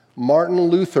Martin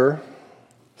Luther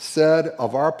said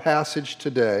of our passage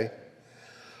today,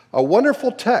 "A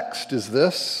wonderful text is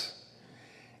this,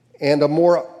 and a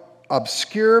more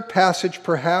obscure passage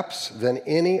perhaps than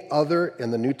any other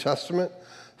in the New Testament,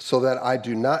 so that I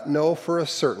do not know for a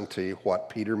certainty what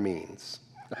Peter means."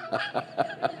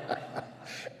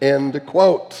 End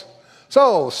quote.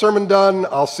 So, sermon done,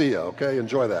 I'll see you, okay?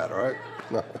 Enjoy that, all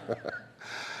right?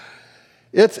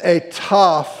 It's a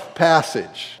tough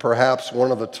passage, perhaps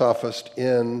one of the toughest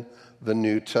in the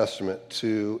New Testament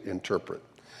to interpret.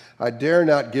 I dare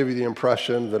not give you the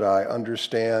impression that I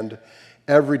understand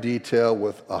every detail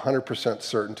with 100%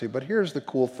 certainty, but here's the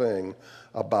cool thing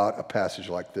about a passage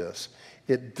like this.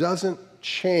 It doesn't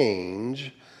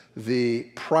change the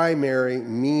primary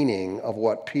meaning of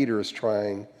what Peter is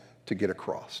trying to get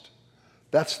across.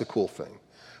 That's the cool thing.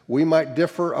 We might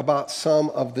differ about some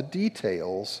of the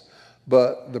details,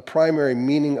 but the primary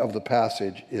meaning of the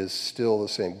passage is still the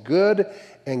same. Good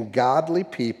and godly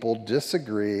people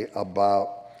disagree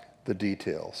about the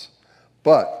details.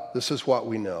 But this is what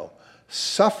we know.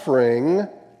 Suffering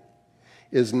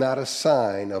is not a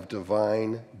sign of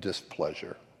divine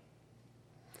displeasure.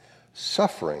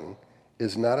 Suffering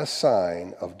is not a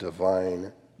sign of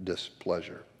divine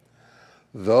displeasure.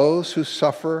 Those who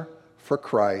suffer for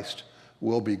Christ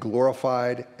will be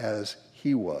glorified as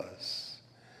he was.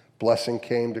 Blessing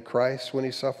came to Christ when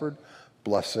he suffered.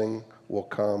 Blessing will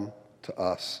come to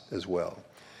us as well.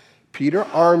 Peter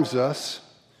arms us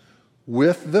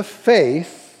with the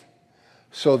faith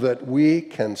so that we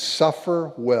can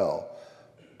suffer well.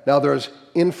 Now there's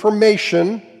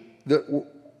information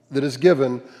that is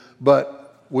given,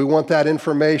 but we want that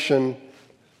information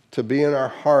to be in our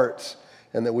hearts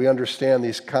and that we understand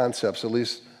these concepts, at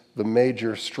least the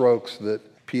major strokes that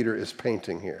Peter is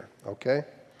painting here, okay?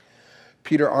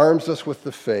 Peter arms us with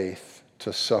the faith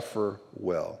to suffer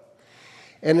well.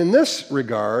 And in this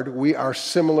regard, we are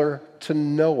similar to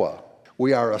Noah.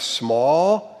 We are a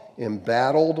small,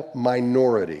 embattled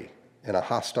minority in a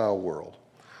hostile world.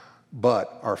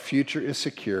 But our future is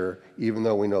secure, even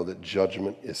though we know that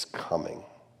judgment is coming.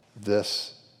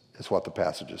 This is what the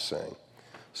passage is saying.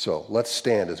 So let's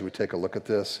stand as we take a look at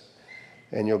this,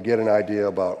 and you'll get an idea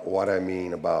about what I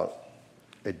mean about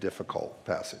a difficult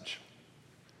passage.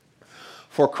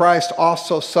 For Christ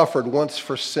also suffered once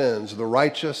for sins, the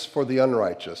righteous for the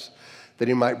unrighteous, that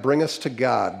he might bring us to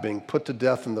God, being put to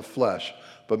death in the flesh,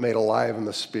 but made alive in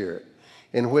the Spirit,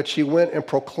 in which he went and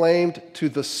proclaimed to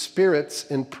the spirits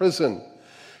in prison,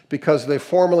 because they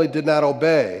formerly did not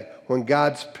obey, when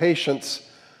God's patience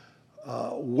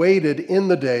waited in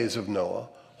the days of Noah,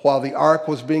 while the ark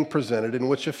was being presented, in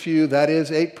which a few, that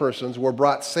is 8 persons, were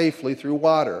brought safely through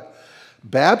water.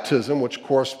 Baptism, which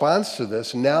corresponds to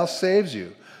this, now saves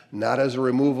you, not as a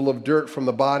removal of dirt from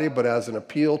the body, but as an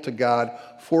appeal to God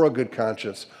for a good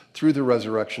conscience through the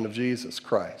resurrection of Jesus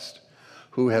Christ,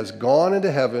 who has gone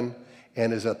into heaven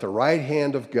and is at the right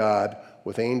hand of God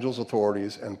with angels,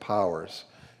 authorities, and powers,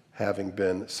 having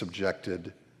been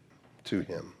subjected to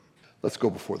him. Let's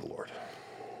go before the Lord.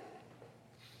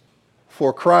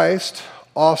 For Christ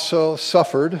also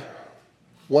suffered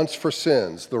once for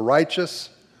sins, the righteous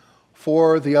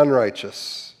for the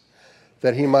unrighteous,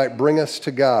 that he might bring us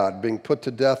to God, being put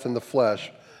to death in the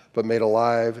flesh, but made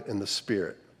alive in the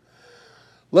Spirit.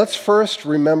 Let's first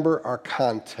remember our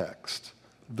context.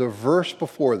 The verse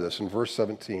before this, in verse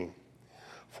 17.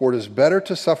 For it is better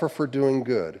to suffer for doing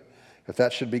good, if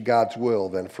that should be God's will,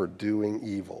 than for doing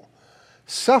evil.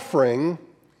 Suffering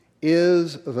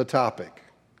is the topic.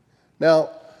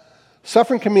 Now,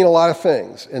 suffering can mean a lot of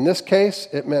things. In this case,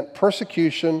 it meant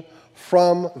persecution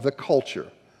from the culture.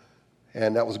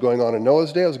 And that was going on in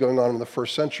Noah's day. It was going on in the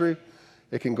first century.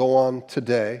 It can go on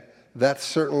today. That's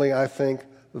certainly, I think,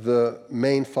 the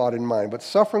main thought in mind. But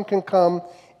suffering can come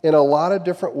in a lot of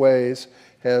different ways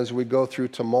as we go through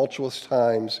tumultuous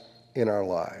times in our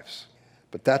lives.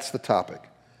 But that's the topic.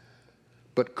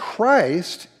 But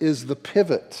Christ is the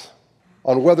pivot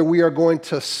on whether we are going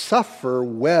to suffer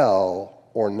well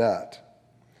or not.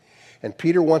 And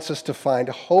Peter wants us to find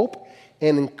hope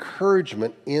and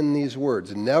encouragement in these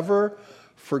words. Never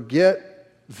forget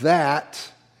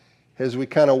that as we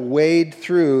kind of wade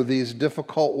through these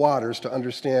difficult waters to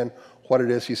understand what it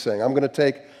is he's saying. I'm going to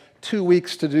take 2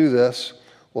 weeks to do this.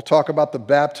 We'll talk about the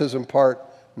baptism part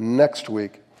next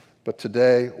week, but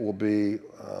today will be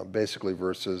basically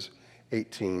verses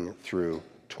 18 through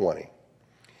 20.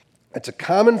 It's a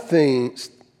common theme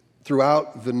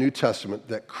throughout the New Testament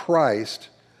that Christ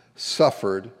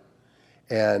suffered,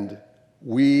 and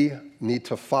we need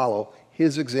to follow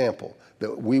his example,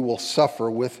 that we will suffer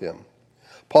with him.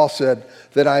 Paul said,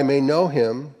 that I may know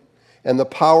him and the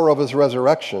power of his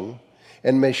resurrection,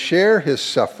 and may share his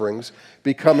sufferings,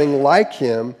 becoming like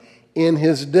him in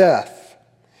his death.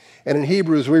 And in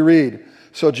Hebrews we read,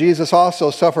 so Jesus also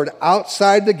suffered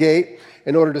outside the gate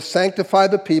in order to sanctify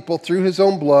the people through his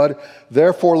own blood.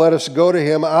 Therefore let us go to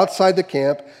him outside the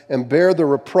camp and bear the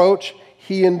reproach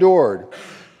he endured.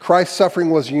 Christ's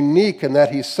suffering was unique in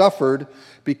that he suffered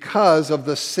because of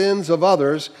the sins of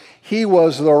others. He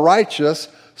was the righteous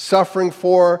suffering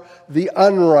for the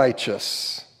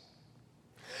unrighteous.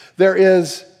 There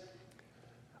is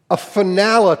a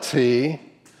finality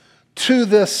to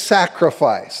this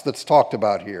sacrifice that's talked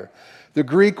about here. The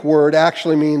Greek word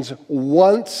actually means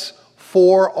once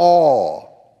for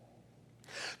all.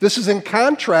 This is in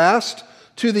contrast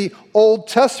to the Old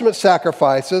Testament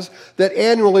sacrifices that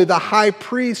annually the high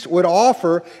priest would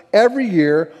offer every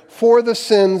year for the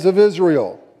sins of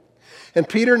Israel. And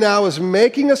Peter now is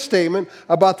making a statement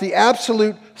about the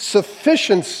absolute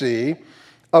sufficiency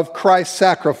of Christ's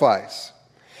sacrifice.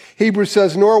 Hebrews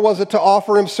says, nor was it to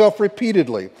offer himself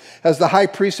repeatedly, as the high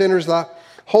priest enters the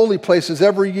holy places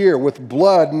every year with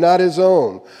blood not his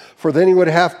own, for then he would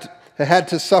have had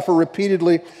to suffer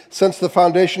repeatedly since the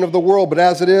foundation of the world. But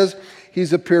as it is,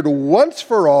 he's appeared once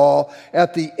for all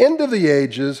at the end of the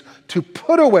ages to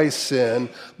put away sin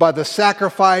by the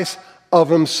sacrifice of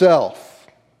himself.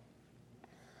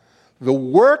 The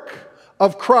work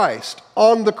of Christ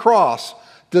on the cross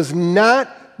does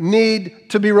not need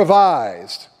to be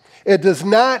revised. It does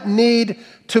not need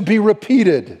to be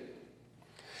repeated.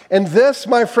 And this,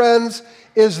 my friends,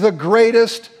 is the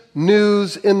greatest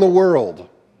news in the world.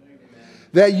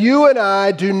 That you and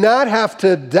I do not have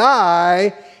to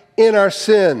die in our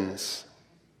sins.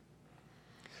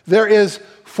 There is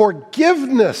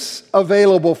forgiveness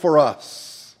available for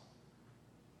us.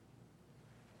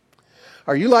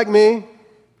 Are you like me?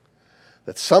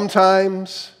 That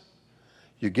sometimes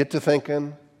you get to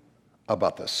thinking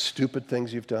about the stupid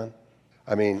things you've done?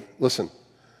 I mean, listen,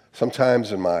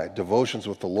 sometimes in my devotions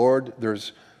with the Lord,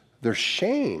 there's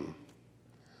shame.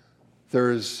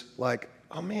 There's like,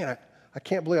 oh man, I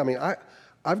can't believe,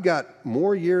 I've got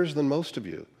more years than most of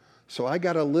you. So I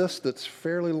got a list that's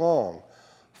fairly long.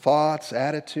 Thoughts,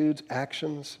 attitudes,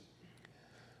 actions.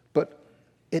 But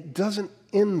it doesn't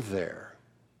end there.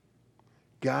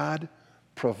 God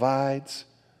provides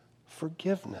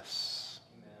forgiveness.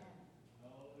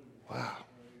 Wow.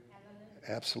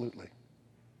 Absolutely.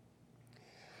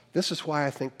 This is why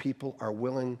I think people are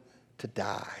willing to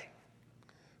die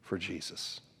for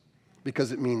Jesus.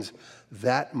 Because it means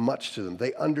that much to them.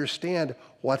 They understand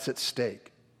what's at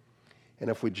stake. And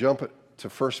if we jump to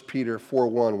 1 Peter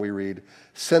 4:1, we read,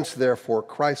 since therefore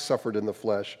Christ suffered in the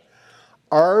flesh,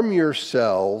 arm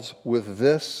yourselves with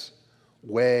this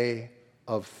way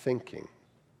of thinking.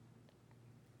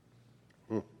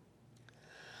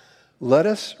 Let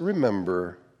us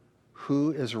remember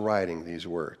who is writing these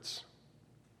words.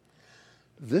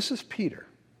 This is Peter.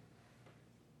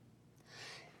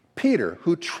 Peter,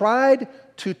 who tried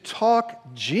to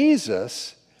talk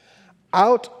Jesus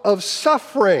out of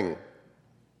suffering.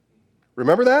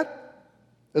 Remember that?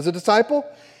 As a disciple?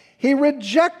 He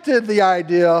rejected the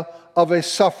idea of a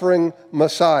suffering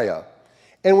Messiah.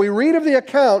 And we read of the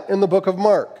account in the book of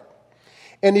Mark.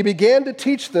 And he began to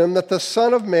teach them that the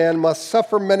Son of Man must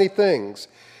suffer many things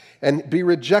and be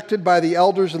rejected by the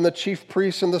elders and the chief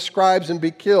priests and the scribes and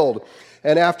be killed.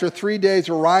 And after 3 days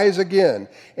arise again.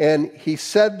 And he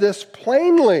said this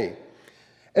plainly.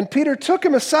 And Peter took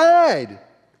him aside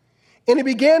and he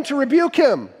began to rebuke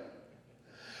him.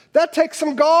 That takes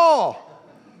some gall.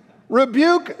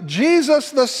 Rebuke Jesus,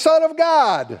 the Son of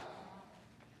God.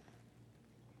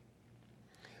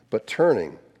 But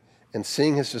turning and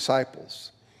seeing his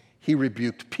disciples, he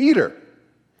rebuked Peter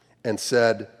and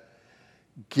said,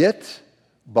 get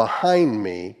behind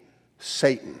me,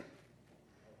 Satan.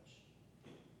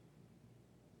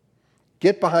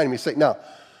 Get behind me, Satan. Now,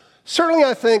 certainly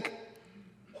I think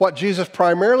what Jesus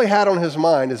primarily had on his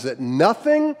mind is that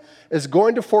nothing is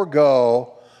going to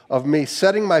forego of me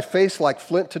setting my face like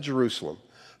flint to Jerusalem,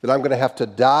 that I'm going to have to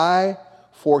die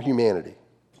for humanity.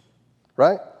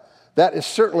 Right? That is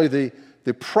certainly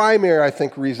the primary, I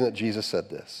think, reason that Jesus said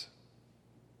this.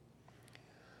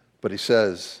 But he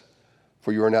says,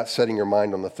 for you are not setting your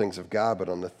mind on the things of God, but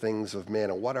on the things of man.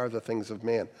 And what are the things of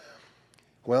man?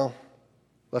 Well,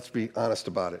 let's be honest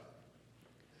about it.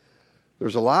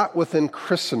 There's a lot within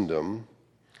Christendom,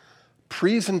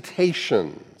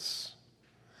 presentations,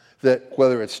 that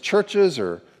whether it's churches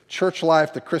or church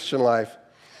life, the Christian life,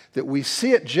 that we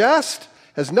see it just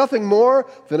as nothing more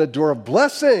than a door of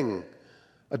blessing,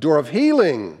 a door of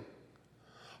healing,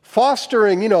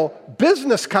 fostering,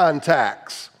 business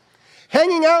contacts,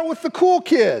 hanging out with the cool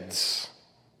kids.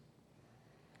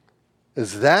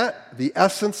 Is that the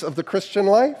essence of the Christian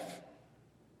life?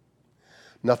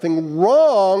 Nothing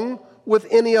wrong with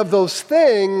any of those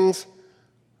things,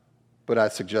 but I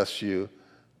suggest to you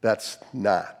that's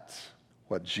not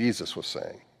what Jesus was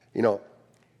saying. You know,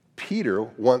 Peter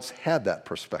once had that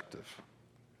perspective.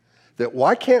 That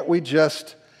why can't we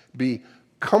just be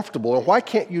comfortable, and why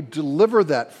can't you deliver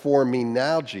that for me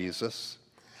now, Jesus?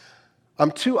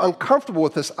 I'm too uncomfortable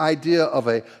with this idea of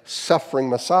a suffering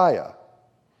Messiah.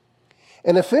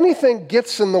 And if anything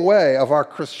gets in the way of our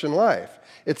Christian life,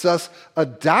 it's us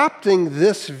adopting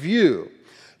this view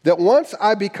that once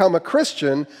I become a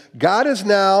Christian, God is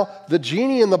now the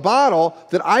genie in the bottle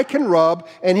that I can rub,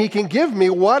 and he can give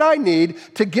me what I need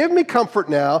to give me comfort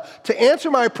now, to answer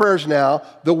my prayers now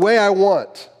the way I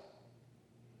want.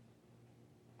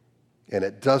 And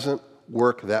it doesn't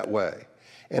work that way.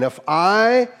 And if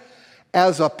I,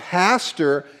 as a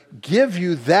pastor, give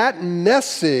you that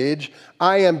message,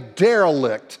 I am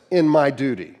derelict in my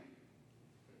duty.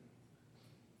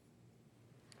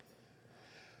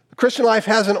 The Christian life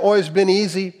hasn't always been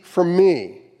easy for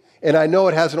me, and I know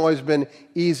it hasn't always been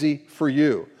easy for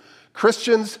you.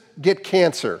 Christians get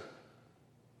cancer.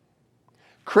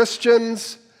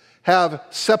 Christians have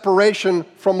separation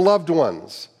from loved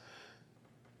ones.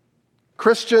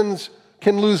 Christians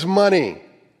can lose money,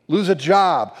 lose a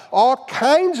job, all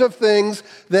kinds of things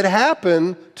that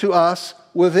happen to us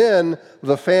within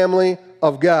the family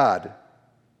of God.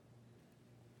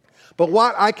 But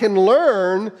what I can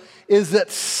learn is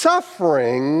that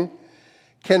suffering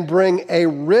can bring a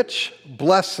rich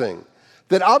blessing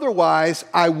that otherwise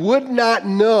I would not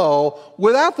know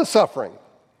without the suffering.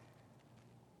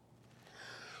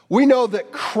 We know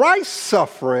that Christ's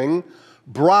suffering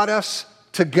brought us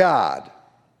to God.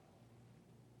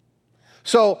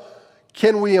 So,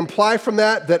 can we imply from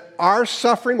that our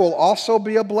suffering will also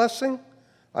be a blessing?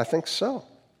 I think so.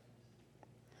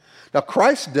 Now,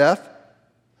 Christ's death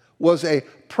was a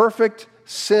perfect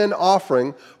sin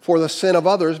offering for the sin of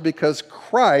others because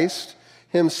Christ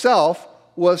himself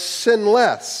was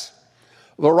sinless.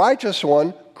 The righteous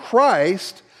one,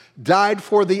 Christ, died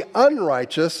for the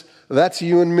unrighteous, that's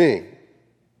you and me.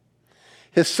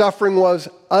 His suffering was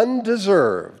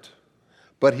undeserved,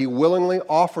 but he willingly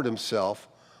offered himself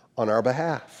on our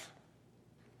behalf.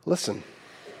 Listen,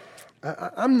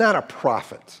 I'm not a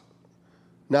prophet,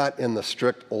 not in the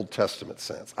strict Old Testament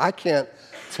sense. I can't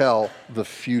tell the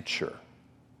future,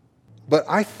 but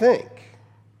I think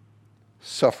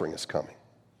suffering is coming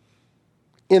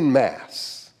en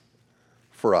masse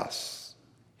for us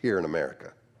here in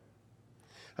America.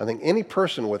 I think any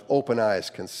person with open eyes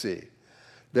can see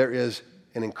there is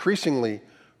an increasingly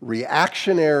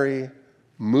reactionary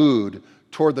mood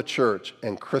toward the church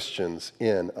and Christians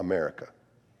in America.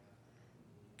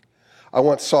 I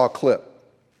once saw a clip,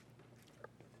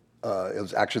 it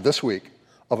was actually this week,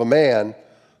 of a man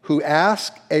who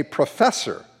asked a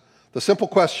professor the simple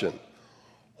question,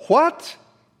 "What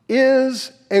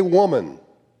is a woman?"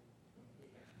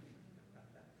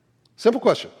 Simple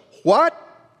question. What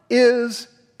is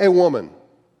a woman?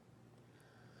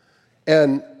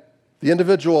 And the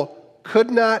individual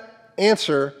could not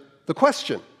answer the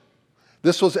question.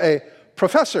 This was a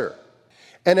professor.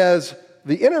 And as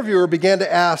the interviewer began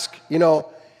to ask,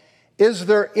 is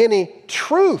there any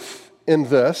truth in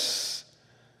this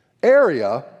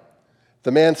area?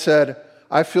 The man said,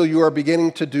 "I feel you are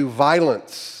beginning to do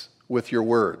violence with your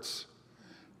words,"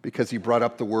 because he brought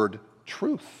up the word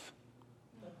truth.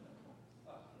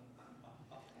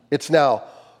 It's now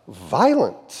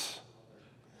violent.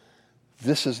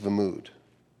 This is the mood.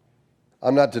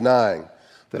 I'm not denying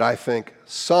that I think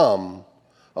some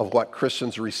of what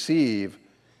Christians receive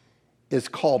is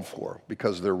called for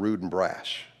because they're rude and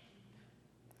brash.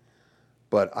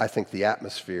 But I think the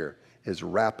atmosphere is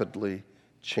rapidly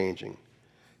changing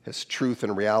as truth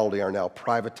and reality are now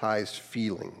privatized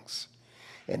feelings,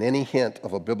 and any hint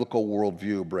of a biblical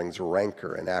worldview brings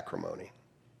rancor and acrimony.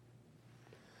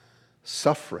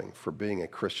 Suffering for being a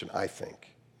Christian, I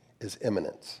think, is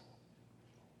imminent.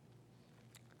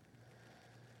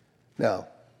 Now,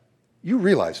 you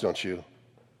realize, don't you,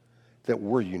 that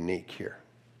we're unique here.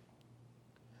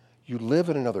 You live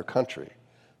in another country.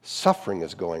 Suffering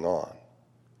is going on.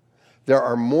 There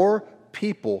are more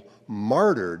people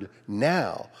martyred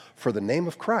now for the name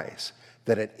of Christ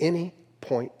than at any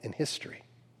point in history.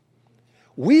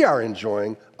 We are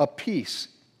enjoying a peace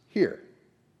here,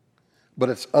 but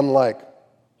it's unlike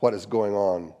what is going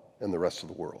on in the rest of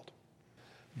the world.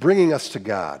 Bringing us to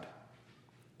God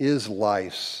is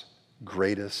life's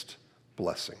greatest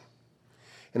blessing.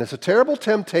 And it's a terrible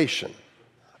temptation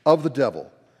of the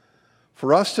devil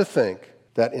for us to think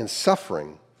that in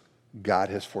suffering, God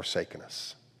has forsaken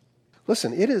us.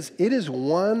 Listen, it is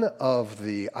one of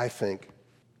the, I think,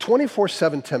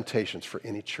 24/7 temptations for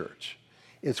any church.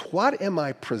 Is what am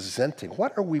I presenting?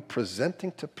 What are we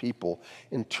presenting to people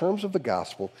in terms of the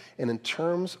gospel and in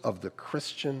terms of the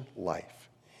Christian life?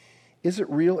 Is it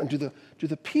real? And do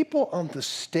the people on the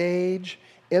stage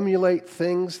emulate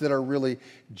things that are really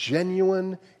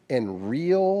genuine and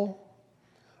real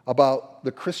about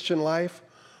the Christian life?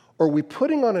 Or are we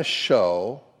putting on a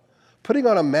show, putting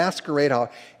on a masquerade, how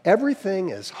everything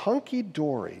is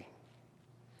hunky-dory?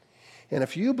 And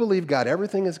if you believe God,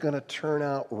 everything is going to turn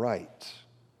out right,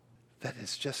 that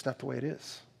is just not the way it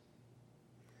is.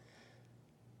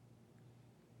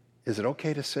 Is it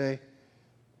okay to say,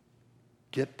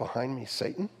 "Get behind me,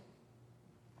 Satan"?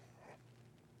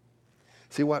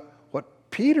 See, what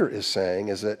Peter is saying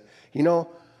is that,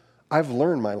 I've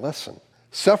learned my lesson.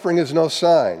 Suffering is no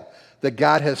sign that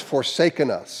God has forsaken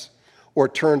us or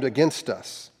turned against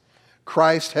us.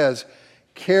 Christ has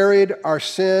carried our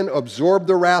sin, absorbed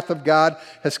the wrath of God,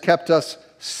 has kept us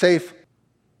safe.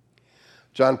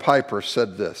 John Piper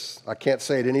said this. I can't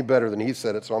say it any better than he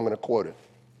said it, so I'm going to quote it.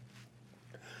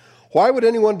 "Why would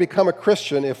anyone become a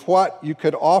Christian if what you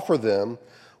could offer them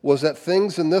was that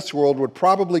things in this world would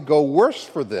probably go worse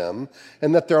for them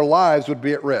and that their lives would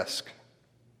be at risk?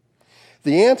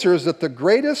 The answer is that the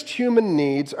greatest human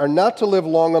needs are not to live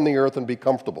long on the earth and be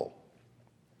comfortable.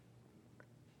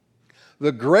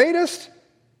 The greatest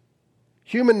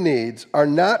human needs are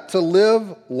not to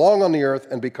live long on the earth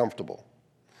and be comfortable.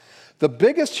 The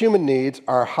biggest human needs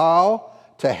are how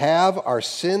to have our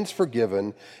sins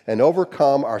forgiven and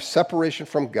overcome our separation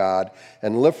from God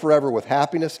and live forever with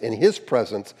happiness in His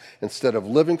presence instead of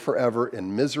living forever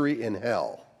in misery in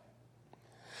hell.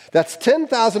 That's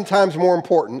 10,000 times more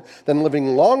important than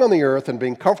living long on the earth and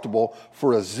being comfortable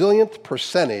for a zillionth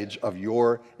percentage of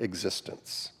your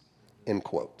existence." End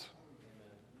quote.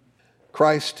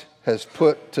 Christ has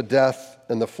put to death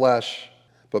in the flesh,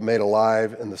 but made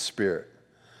alive in the spirit.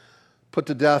 Put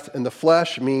to death in the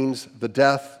flesh means the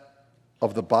death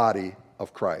of the body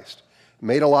of Christ.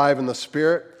 Made alive in the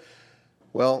spirit,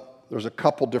 well, there's a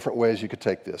couple different ways you could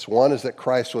take this. One is that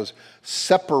Christ was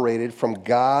separated from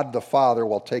God the Father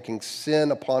while taking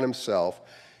sin upon himself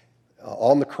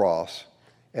on the cross,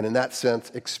 and in that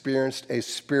sense experienced a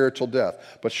spiritual death,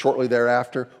 but shortly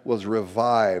thereafter was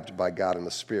revived by God in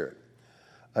the Spirit.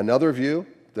 Another view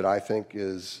that I think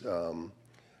is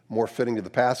more fitting to the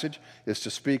passage is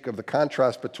to speak of the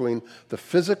contrast between the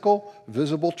physical,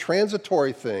 visible,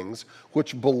 transitory things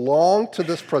which belong to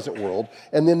this present world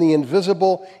and then the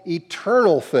invisible,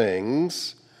 eternal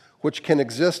things which can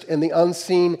exist in the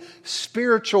unseen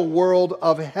spiritual world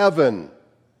of heaven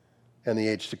and the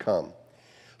age to come.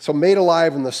 So made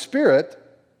alive in the Spirit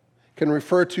can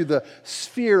refer to the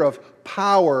sphere of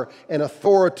power and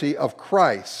authority of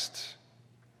Christ.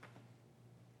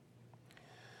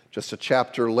 Just a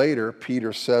chapter later,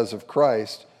 Peter says of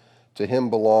Christ, "To him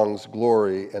belongs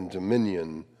glory and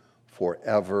dominion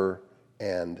forever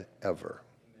and ever."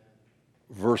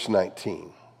 Verse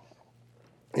 19,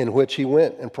 "In which he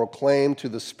went and proclaimed to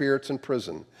the spirits in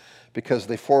prison, because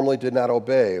they formerly did not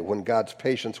obey when God's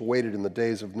patience waited in the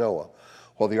days of Noah,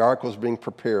 while the ark was being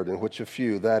prepared, in which a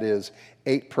few, that is,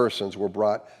 8 persons, were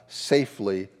brought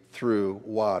safely through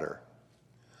water."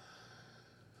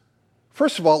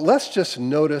 First of all, let's just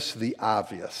notice the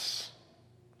obvious,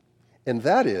 and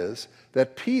that is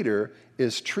that Peter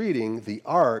is treating the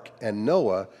ark and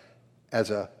Noah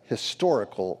as a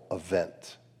historical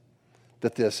event,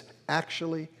 that this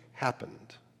actually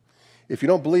happened. If you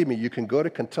don't believe me, you can go to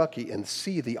Kentucky and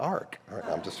see the ark. All right,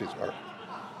 I'm just using ark.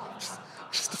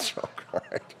 Just a joke, all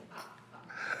right?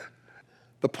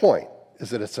 The point is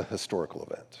that it's a historical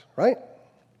event, right?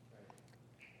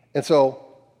 And so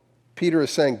Peter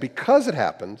is saying, because it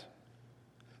happened,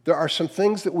 there are some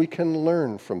things that we can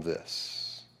learn from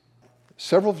this.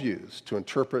 Several views to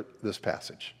interpret this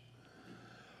passage.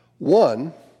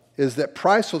 One is that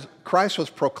Christ was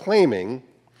proclaiming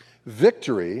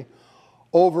victory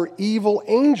over evil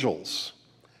angels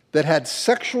that had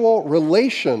sexual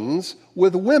relations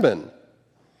with women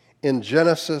in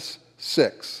Genesis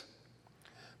 6.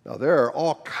 Now, there are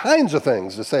all kinds of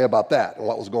things to say about that and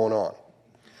what was going on.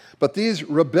 But these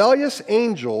rebellious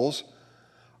angels,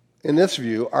 in this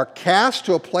view, are cast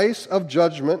to a place of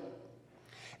judgment,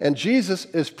 and Jesus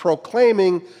is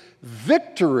proclaiming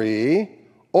victory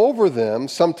over them,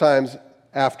 sometimes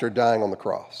after dying on the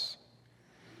cross.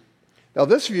 Now,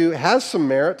 this view has some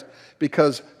merit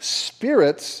because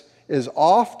spirits is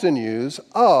often used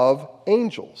of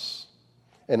angels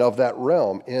and of that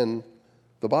realm in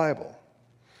the Bible.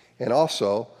 And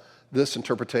also, this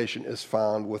interpretation is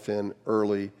found within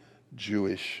early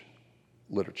Jewish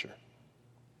literature.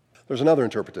 There's another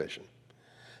interpretation.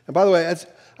 And by the way,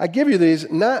 I give you these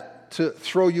not to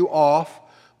throw you off,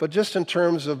 but just in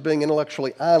terms of being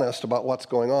intellectually honest about what's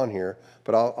going on here.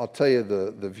 But I'll tell you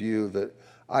the view that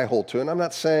I hold to. And I'm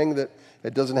not saying that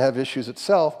it doesn't have issues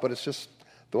itself, but it's just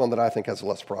the one that I think has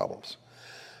less problems.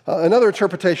 Another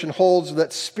interpretation holds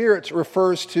that spirits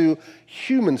refers to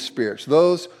human spirits,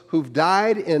 those who've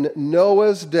died in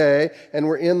Noah's day and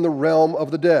were in the realm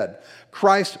of the dead.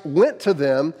 Christ went to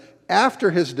them after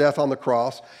his death on the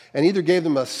cross and either gave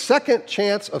them a second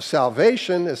chance of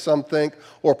salvation, as some think,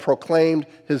 or proclaimed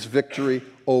his victory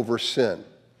over sin.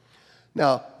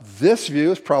 Now, this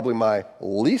view is probably my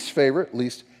least favorite,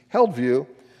 least held view,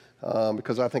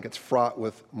 because I think it's fraught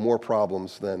with more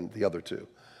problems than the other two.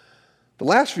 The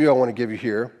last view I want to give you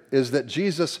here is that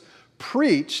Jesus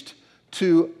preached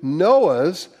to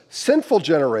Noah's sinful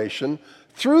generation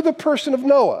through the person of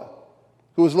Noah,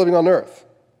 who was living on earth.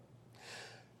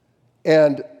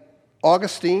 And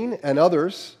Augustine and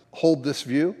others hold this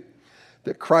view,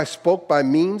 that Christ spoke by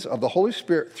means of the Holy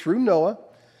Spirit through Noah,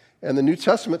 and the New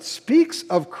Testament speaks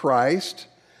of Christ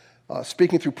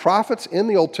speaking through prophets in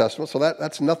the Old Testament, so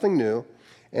that's nothing new,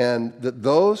 and that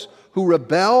those who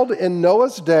rebelled in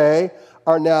Noah's day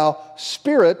are now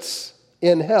spirits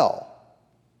in hell.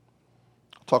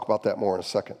 I'll talk about that more in a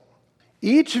second.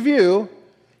 Each view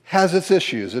has its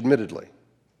issues, admittedly.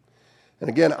 And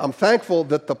again, I'm thankful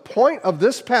that the point of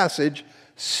this passage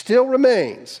still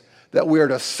remains, that we are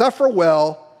to suffer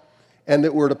well and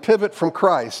that we're to pivot from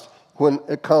Christ when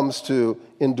it comes to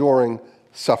enduring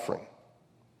suffering.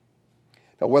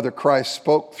 Now, whether Christ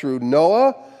spoke through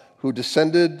Noah, who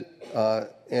descended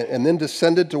and then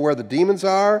descended to where the demons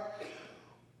are,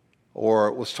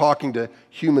 or was talking to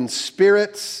human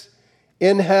spirits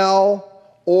in hell,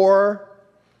 or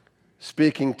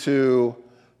speaking to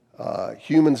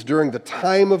humans during the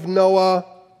time of Noah,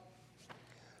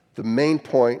 the main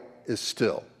point is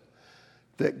still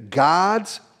that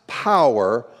God's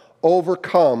power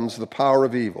overcomes the power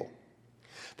of evil.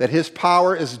 That his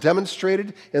power is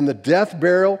demonstrated in the death,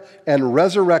 burial, and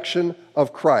resurrection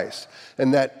of Christ.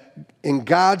 And that in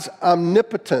God's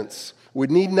omnipotence, we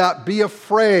need not be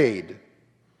afraid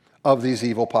of these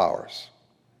evil powers.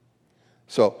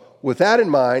 So, with that in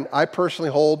mind, I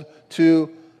personally hold to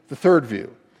the third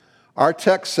view. Our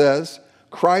text says,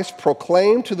 Christ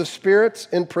proclaimed to the spirits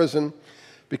in prison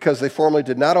because they formerly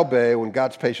did not obey when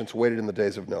God's patience waited in the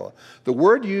days of Noah. The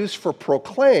word used for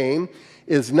proclaim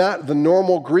is not the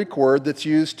normal Greek word that's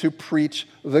used to preach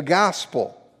the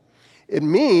gospel. It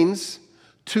means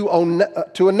to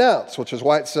announce, which is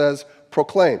why it says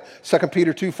proclaim. 2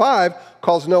 Peter 2:5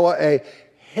 calls Noah a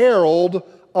herald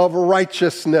of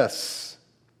righteousness.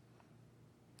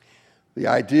 The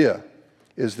idea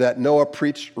is that Noah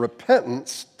preached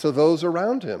repentance to those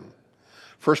around him.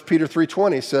 1 Peter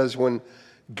 3:20 says, when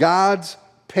God's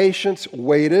patience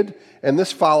waited, and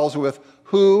this follows with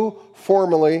who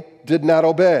formerly did not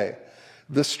obey.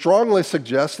 This strongly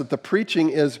suggests that the preaching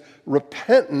is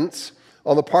repentance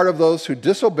on the part of those who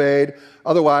disobeyed.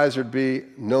 Otherwise, there'd be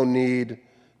no need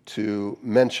to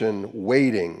mention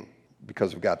waiting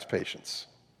because of God's patience.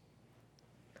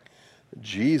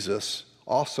 Jesus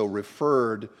also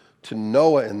referred to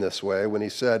Noah in this way when he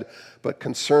said, but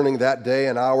concerning that day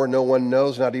and hour no one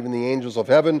knows, not even the angels of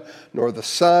heaven, nor the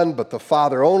Son, but the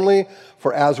Father only.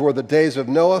 For as were the days of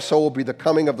Noah, so will be the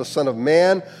coming of the Son of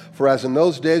Man. For as in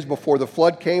those days before the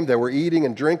flood came, they were eating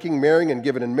and drinking, marrying and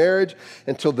giving in marriage,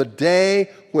 until the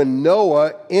day when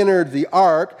Noah entered the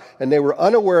ark, and they were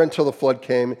unaware until the flood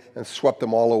came and swept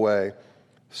them all away.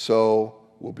 So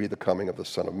will be the coming of the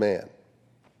Son of Man.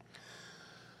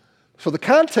 So the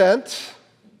content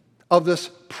of this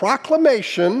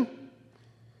proclamation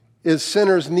is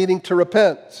sinners needing to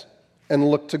repent and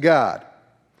look to God.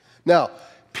 Now,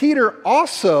 Peter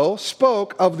also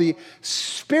spoke of the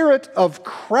Spirit of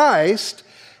Christ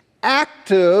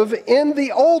active in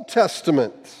the Old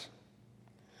Testament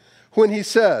when he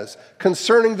says,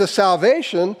 concerning the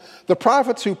salvation, the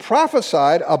prophets who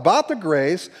prophesied about the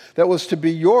grace that was to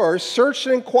be yours searched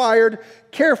and inquired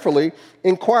carefully,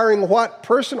 inquiring what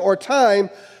person or time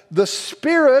the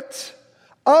Spirit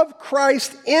of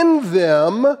Christ in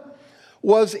them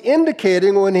was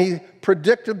indicating when he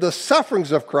predicted the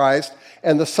sufferings of Christ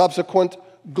and the subsequent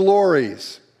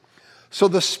glories. So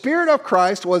the Spirit of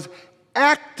Christ was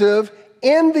active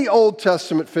in the Old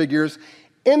Testament figures,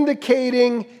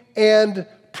 indicating and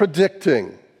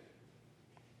predicting.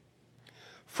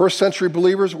 First century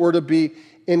believers were to be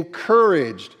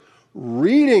encouraged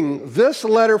reading this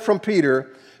letter from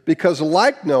Peter because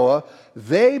like Noah,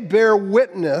 they bear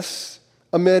witness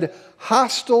amid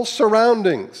hostile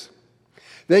surroundings.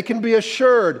 They can be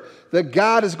assured that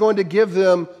God is going to give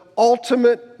them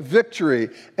ultimate victory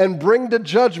and bring to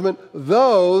judgment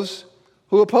those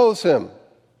who oppose him.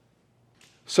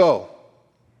 So,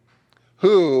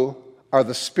 who are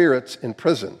the spirits in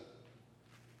prison?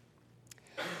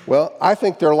 Well, I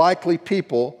think they're likely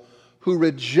people who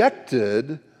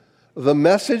rejected the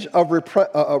message of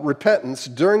repentance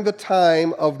during the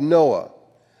time of Noah.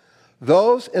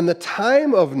 Those in the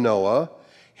time of Noah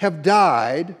have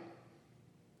died,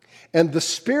 and the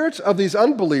spirits of these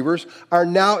unbelievers are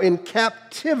now in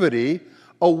captivity,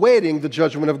 awaiting the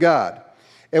judgment of God.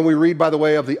 And we read, by the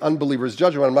way, of the unbelievers'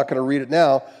 judgment. I'm not going to read it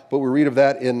now, but we read of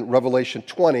that in Revelation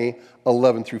 20,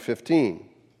 11 through 15.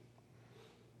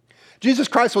 Jesus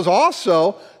Christ was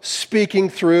also speaking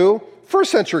through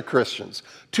first century Christians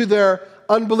to their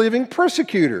unbelieving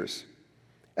persecutors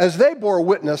as they bore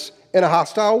witness in a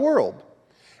hostile world.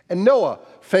 And Noah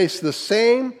faced the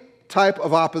same type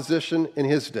of opposition in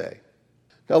his day.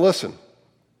 Now listen,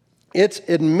 it's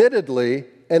admittedly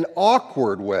an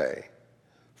awkward way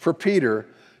for Peter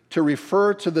to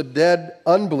refer to the dead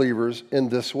unbelievers in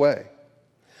this way.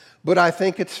 But I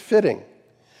think it's fitting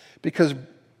because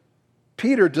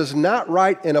Peter does not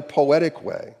write in a poetic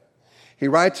way. He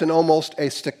writes in almost a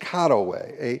staccato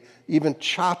way, a even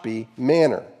choppy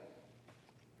manner.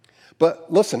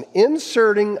 But listen,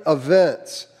 inserting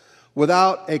events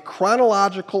without a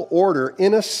chronological order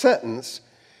in a sentence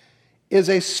is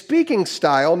a speaking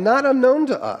style not unknown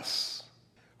to us.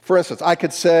 For instance, I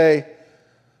could say,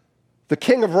 the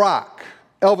king of rock,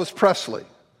 Elvis Presley,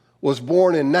 was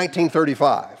born in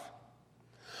 1935.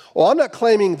 Well, I'm not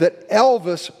claiming that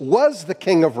Elvis was the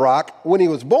king of rock when he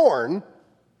was born,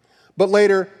 but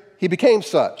later he became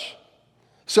such.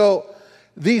 So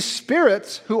these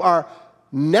spirits who are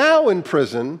now in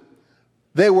prison,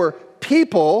 they were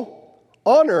people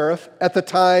on earth at the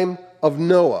time of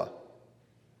Noah.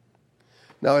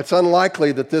 Now, it's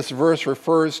unlikely that this verse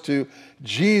refers to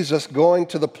Jesus going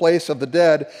to the place of the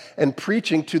dead and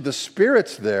preaching to the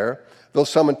spirits there, though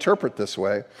some interpret this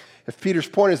way. If Peter's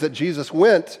point is that Jesus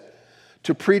went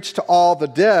to preach to all the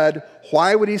dead,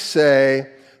 why would he say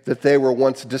that they were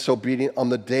once disobedient on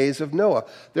the days of Noah?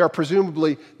 There are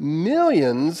presumably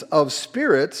millions of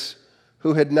spirits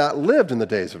who had not lived in the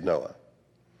days of Noah.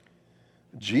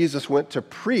 Jesus went to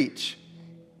preach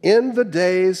in the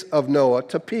days of Noah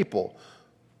to people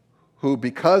who,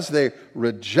 because they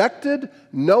rejected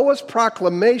Noah's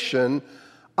proclamation,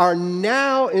 are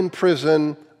now in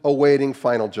prison awaiting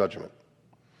final judgment.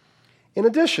 In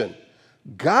addition,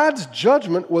 God's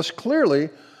judgment was clearly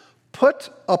put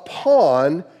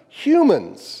upon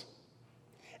humans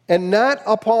and not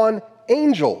upon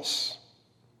angels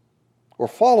or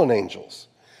fallen angels.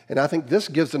 And I think this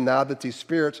gives them now that these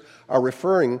spirits are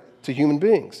referring to human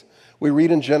beings. We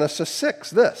read in Genesis 6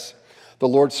 this: the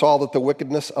Lord saw that the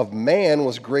wickedness of man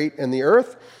was great in the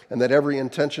earth, and that every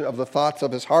intention of the thoughts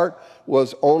of his heart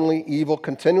was only evil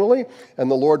continually. And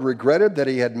the Lord regretted that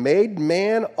he had made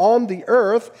man on the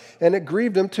earth, and it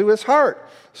grieved him to his heart.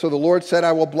 So the Lord said,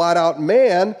 I will blot out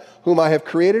man, whom I have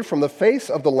created from the face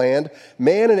of the land,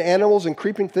 man and animals and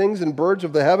creeping things and birds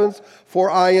of the heavens,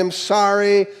 for I am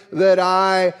sorry that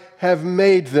I have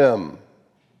made them.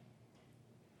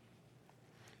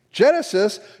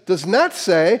 Genesis does not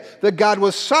say that God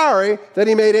was sorry that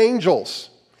he made angels,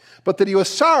 but that he was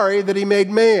sorry that he made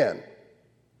man.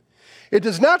 It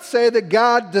does not say that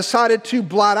God decided to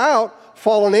blot out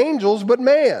fallen angels, but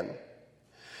man.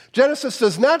 Genesis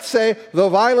does not say the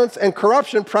violence and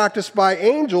corruption practiced by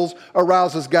angels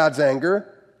arouses God's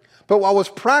anger, but what was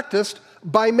practiced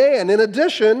by man. In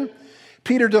addition,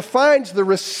 Peter defines the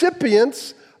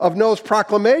recipients of Noah's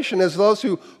proclamation as those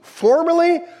who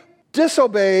formerly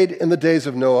disobeyed in the days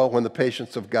of Noah when the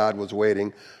patience of God was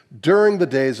waiting during the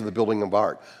days of the building of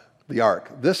the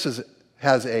ark. This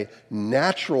has a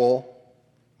natural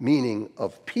meaning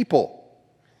of people.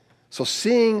 So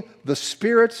seeing the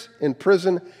spirits in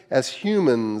prison as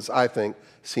humans, I think,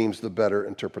 seems the better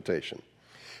interpretation.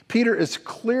 Peter is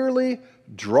clearly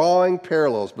drawing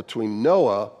parallels between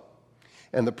Noah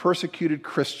and the persecuted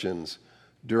Christians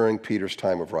during Peter's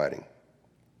time of writing.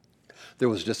 There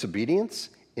was disobedience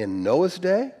in Noah's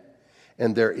day,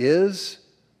 and there is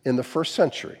in the first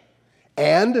century,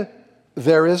 and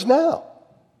there is now.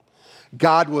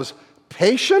 God was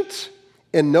patient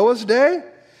in Noah's day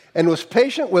and was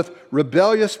patient with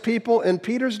rebellious people in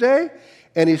Peter's day,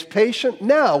 and he's patient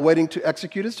now, waiting to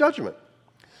execute his judgment.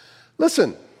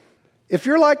 Listen, if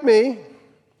you're like me,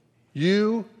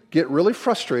 you get really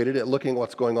frustrated at looking at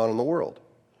what's going on in the world.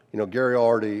 Gary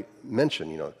already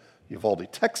mentioned,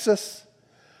 Uvalde, Texas.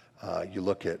 You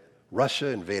look at Russia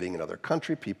invading another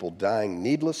country, people dying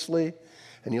needlessly.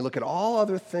 And you look at all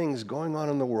other things going on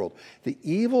in the world, the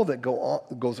evil that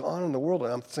goes on in the world,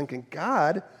 and I'm thinking,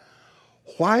 God,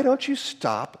 why don't you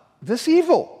stop this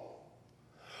evil?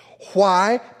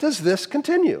 Why does this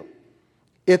continue?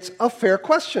 It's a fair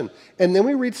question. And then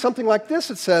we read something like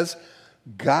this. It says,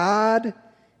 God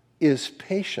is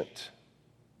patient.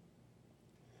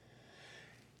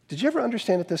 Did you ever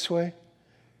understand it this way?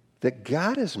 That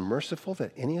God is merciful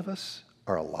that any of us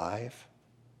are alive?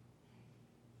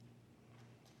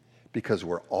 Because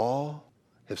we're all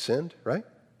have sinned, right?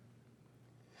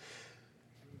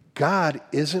 God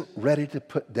isn't ready to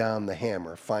put down the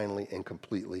hammer finally and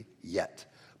completely yet,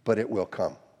 but it will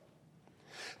come.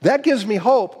 That gives me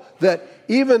hope that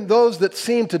even those that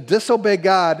seem to disobey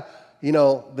God,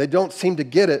 they don't seem to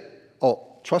get it.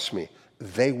 Oh, trust me,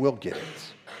 they will get it.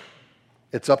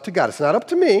 It's up to God. It's not up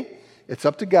to me. It's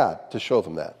up to God to show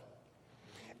them that.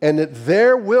 And that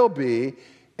there will be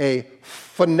a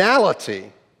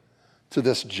finality to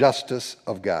this justice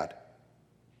of God.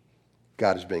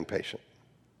 God is being patient.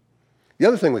 The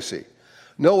other thing we see,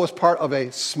 Noah was part of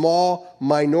a small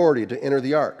minority to enter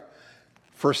the ark.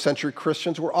 First century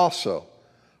Christians were also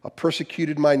a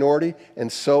persecuted minority, and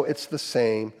so it's the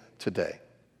same today.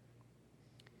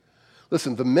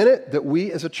 Listen, the minute that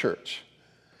we as a church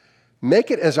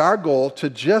make it as our goal to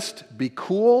just be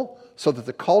cool so that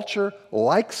the culture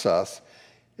likes us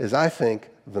is, I think,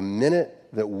 the minute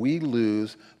that we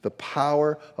lose the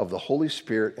power of the Holy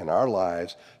Spirit in our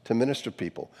lives to minister to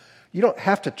people. You don't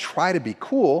have to try to be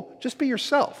cool, just be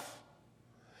yourself.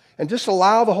 And just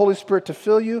allow the Holy Spirit to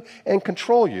fill you and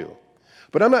control you.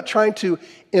 But I'm not trying to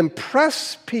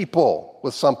impress people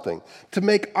with something, to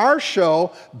make our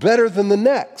show better than the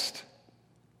next.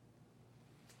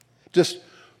 Just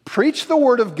preach the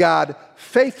Word of God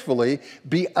faithfully,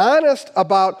 be honest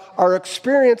about our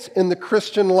experience in the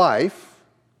Christian life,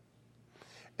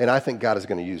 and I think God is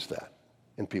going to use that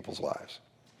in people's lives.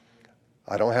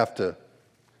 I don't have to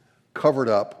cover it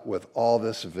up with all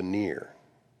this veneer,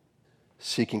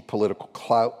 seeking political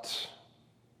clout,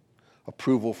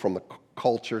 approval from the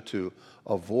culture to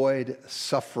avoid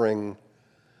suffering.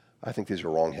 I think these are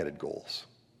wrong-headed goals.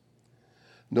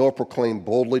 Noah proclaimed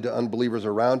boldly to unbelievers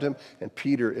around him, and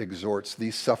Peter exhorts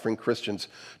these suffering Christians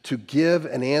to give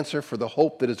an answer for the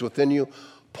hope that is within you.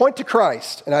 Point to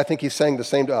Christ, and I think he's saying the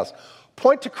same to us.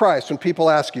 Point to Christ when people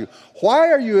ask you,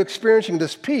 why are you experiencing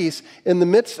this peace in the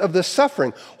midst of this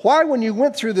suffering? Why, when you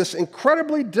went through this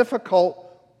incredibly difficult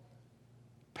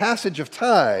passage of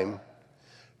time,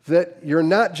 that you're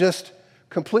not just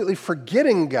completely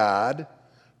forgetting God,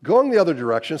 going the other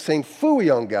direction, saying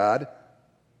phooey on God,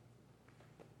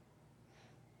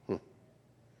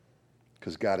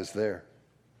 because God is there,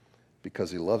 because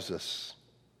he loves us,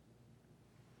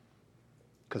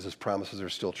 because his promises are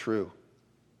still true.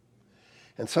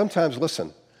 And sometimes,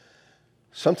 listen,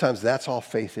 sometimes that's all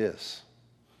faith is,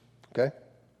 okay?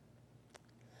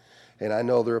 And I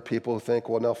know there are people who think,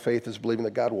 well, no, faith is believing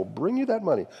that God will bring you that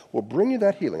money, will bring you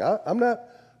that healing. I'm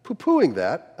not poo-pooing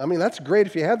that. I mean, that's great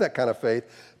if you have that kind of faith,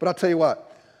 but I'll tell you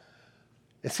what,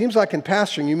 it seems like in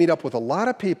pastoring you meet up with a lot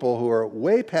of people who are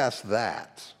way past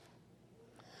that.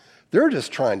 They're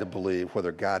just trying to believe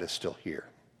whether God is still here,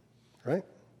 right?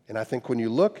 And I think when you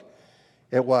look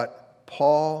at what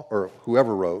Paul, or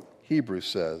whoever wrote Hebrews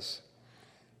says,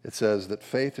 it says that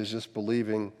faith is just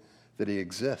believing that he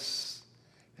exists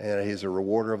and he's a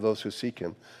rewarder of those who seek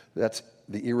him. That's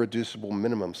the irreducible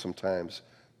minimum sometimes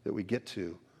that we get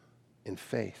to in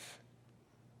faith.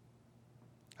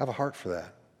 Have a heart for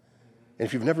that. And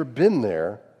if you've never been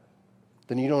there,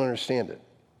 then you don't understand it.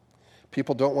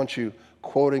 People don't want you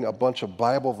quoting a bunch of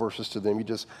Bible verses to them. You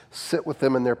just sit with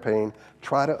them in their pain,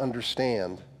 try to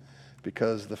understand,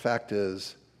 because the fact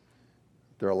is,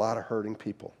 there are a lot of hurting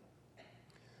people.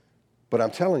 But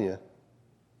I'm telling you,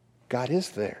 God is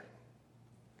there.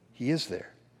 He is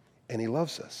there, and he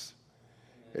loves us.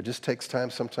 It just takes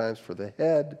time sometimes for the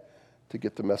head to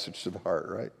get the message to the heart,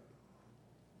 right?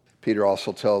 Peter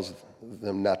also tells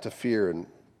them not to fear in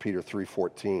Peter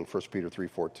 3:14, 1 Peter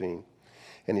 3:14.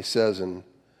 And he says in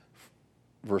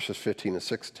verses 15 and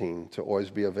 16 to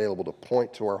always be available to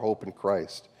point to our hope in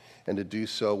Christ and to do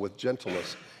so with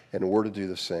gentleness, and we're to do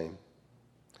the same.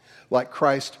 Like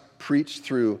Christ preached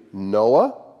through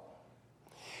Noah,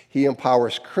 he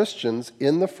empowers Christians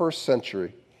in the first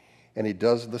century, and he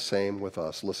does the same with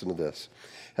us. Listen to this.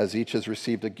 As each has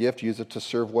received a gift, use it to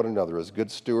serve one another as good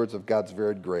stewards of God's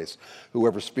varied grace.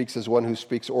 Whoever speaks as one who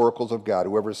speaks oracles of God.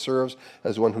 Whoever serves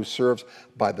as one who serves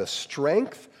by the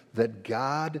strength that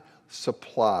God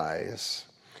supplies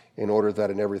in order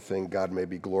that in everything God may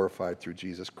be glorified through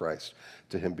Jesus Christ.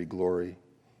 To him be glory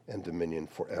and dominion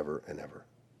forever and ever.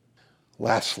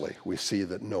 Lastly, we see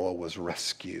that Noah was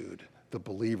rescued. The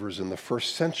believers in the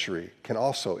first century can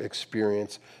also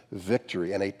experience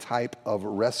victory and a type of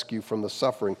rescue from the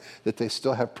suffering that they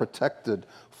still have protected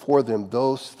for them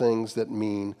those things that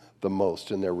mean the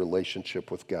most in their relationship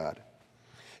with God.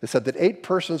 It said that 8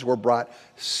 persons were brought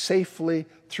safely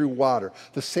through water.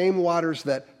 The same waters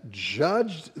that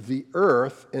judged the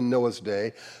earth in Noah's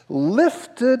day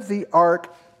lifted the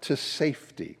ark to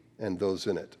safety and those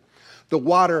in it. The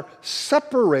water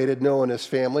separated Noah and his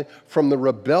family from the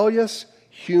rebellious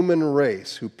human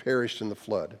race who perished in the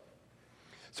flood.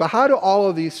 So how do all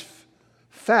of these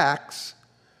facts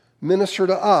minister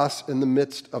to us in the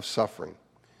midst of suffering?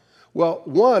 Well,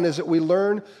 one is that we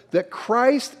learn that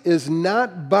Christ is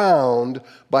not bound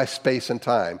by space and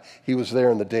time. He was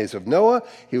there in the days of Noah,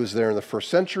 he was there in the first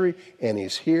century, and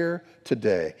he's here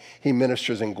today. He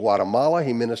ministers in Guatemala,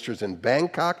 he ministers in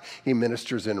Bangkok, he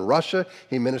ministers in Russia,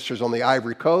 he ministers on the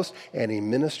Ivory Coast, and he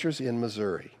ministers in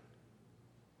Missouri.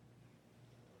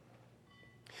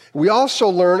 We also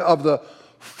learn of the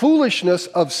foolishness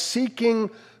of seeking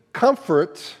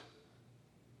comfort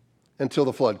until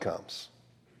the flood comes.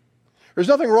 There's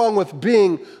nothing wrong with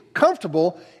being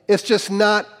comfortable. It's just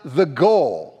not the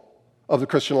goal of the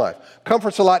Christian life.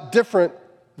 Comfort's a lot different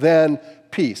than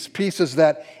peace. Peace is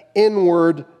that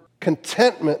inward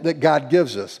contentment that God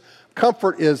gives us.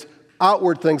 Comfort is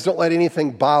outward things. Don't let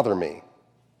anything bother me.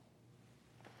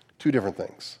 2 different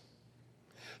things.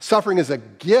 Suffering is a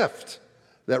gift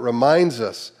that reminds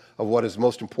us of what is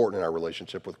most important in our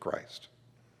relationship with Christ.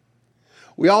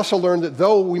 We also learn that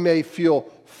though we may feel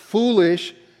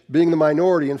foolish being the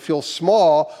minority and feel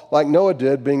small like Noah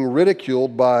did, being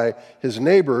ridiculed by his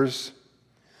neighbors,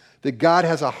 that God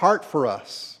has a heart for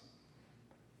us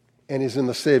and is in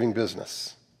the saving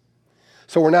business.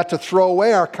 So we're not to throw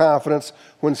away our confidence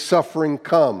when suffering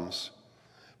comes,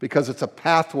 because it's a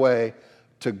pathway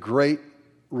to great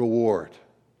reward.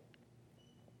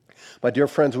 My dear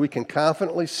friends, we can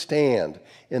confidently stand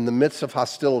in the midst of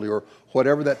hostility or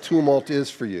whatever that tumult is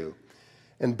for you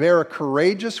and bear a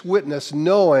courageous witness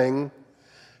knowing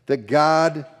that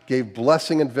God gave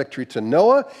blessing and victory to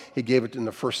Noah, he gave it in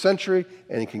the first century,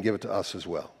 and he can give it to us as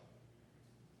well.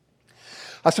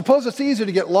 I suppose it's easy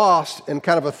to get lost in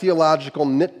kind of a theological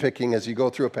nitpicking as you go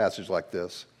through a passage like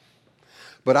this,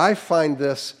 but I find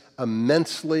this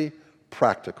immensely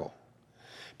practical.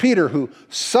 Peter, who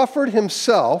suffered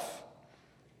himself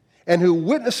and who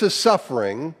witnesses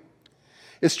suffering,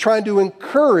 is trying to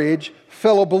encourage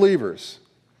fellow believers.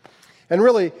 And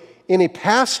really, any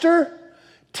pastor,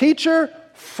 teacher,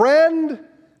 friend,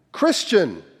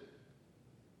 Christian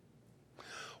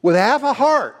with half a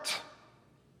heart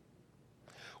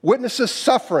witnesses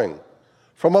suffering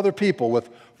from other people with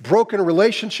broken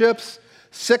relationships,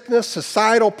 sickness,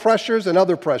 societal pressures, and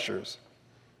other pressures.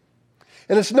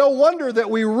 And it's no wonder that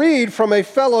we read from a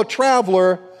fellow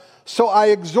traveler, "So I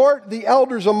exhort the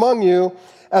elders among you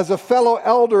as a fellow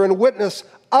elder and witness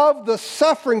of the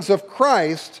sufferings of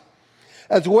Christ,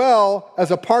 as well as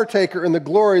a partaker in the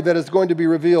glory that is going to be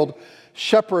revealed.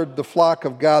 Shepherd the flock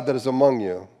of God that is among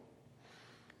you."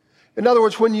 In other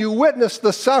words, when you witness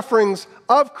the sufferings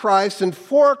of Christ and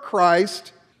for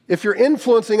Christ, if you're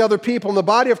influencing other people in the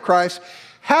body of Christ,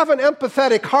 have an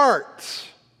empathetic heart.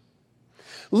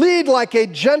 Lead like a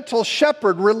gentle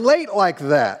shepherd. Relate like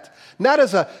that. Not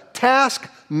as a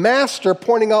taskmaster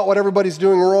pointing out what everybody's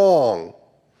doing wrong.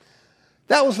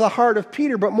 That was the heart of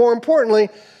Peter, but more importantly,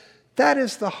 that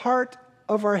is the heart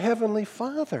of our Heavenly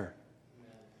Father.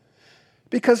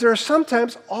 Because there are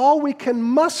sometimes all we can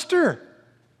muster.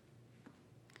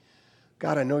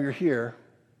 God, I know you're here,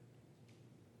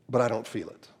 but I don't feel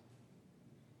it.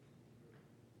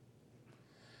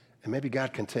 And maybe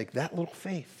God can take that little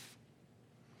faith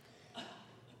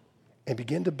and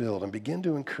begin to build and begin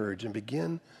to encourage and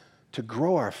begin to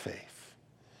grow our faith.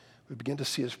 We begin to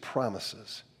see his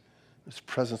promises. His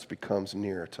presence becomes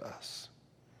nearer to us.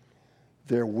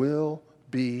 There will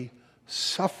be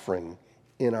suffering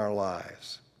in our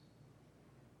lives.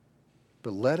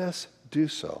 But let us do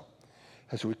so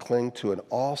as we cling to an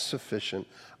all-sufficient,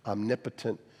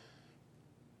 omnipotent,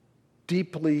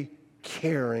 deeply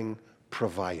caring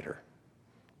provider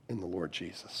in the Lord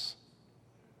Jesus.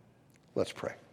 Let's pray.